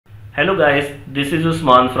Hello guys, this is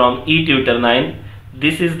Usman from eTutor9.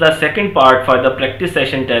 This is the second part for the practice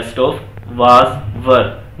session test of was,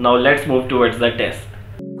 were. Now let's move towards the test.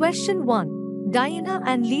 Question 1. Diana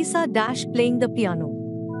and Lisa dash playing the piano.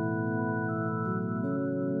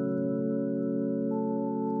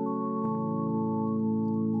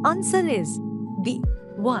 Answer is B.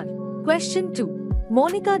 Were. Question 2.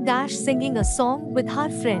 Monica dash singing a song with her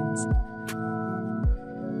friends.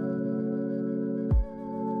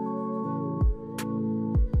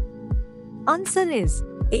 Answer is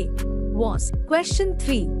A. Was. Question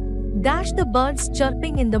 3. Dash the birds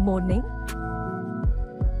chirping in the morning.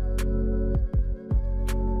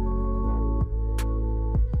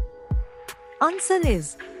 Answer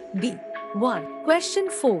is B. Were. Question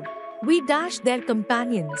 4. We dash their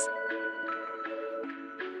companions.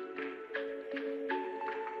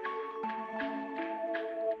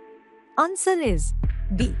 Answer is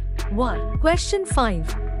B. Were. Question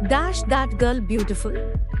 5. Dash that girl beautiful.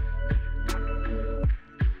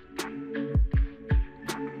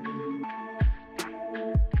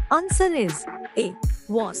 Answer is A.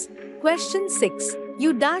 Was. Question 6.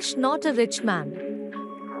 You dash not a rich man.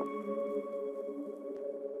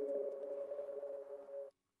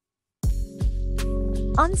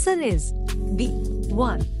 Answer is B.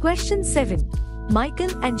 Were. Question 7.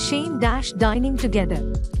 Michael and Shane dash dining together.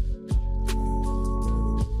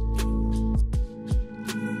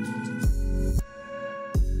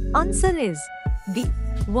 Answer is B.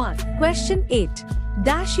 Were. Question 8.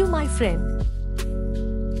 Dash you my friend.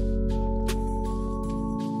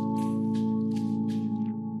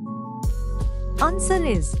 Answer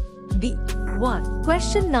is B. Were.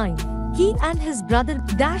 Question 9. He and his brother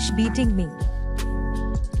dash beating me.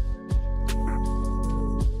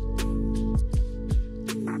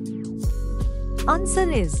 Answer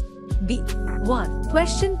is B. Were.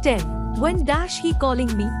 Question 10. When dash he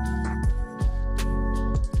calling me?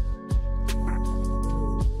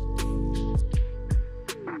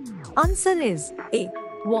 Answer is A.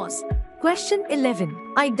 Was. Question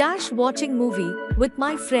 11. I dash watching movie with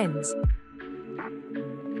my friends.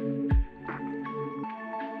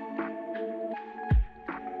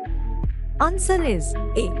 Answer is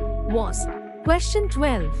A. Was. Question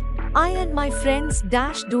 12. I and my friends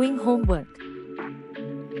dash doing homework.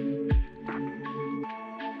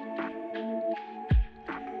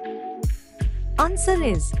 Answer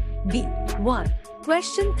is B. Were.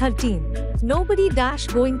 Question 13. Nobody dash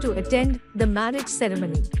going to attend the marriage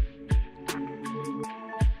ceremony.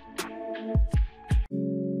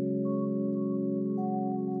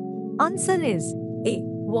 Answer is A.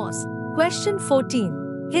 Was. Question 14.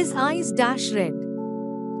 His eyes dash red.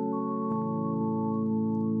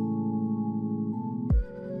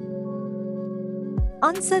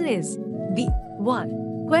 Answer is B. Were.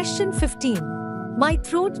 Question 15. My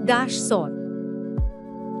throat dash sore.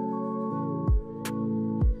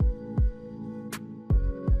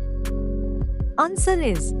 Answer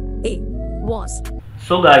is A. Was.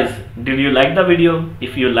 So guys, did you like the video?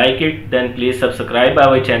 If you like it, then please subscribe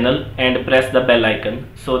our channel and press the bell icon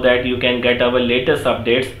so that you can get our latest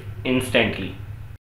updates instantly.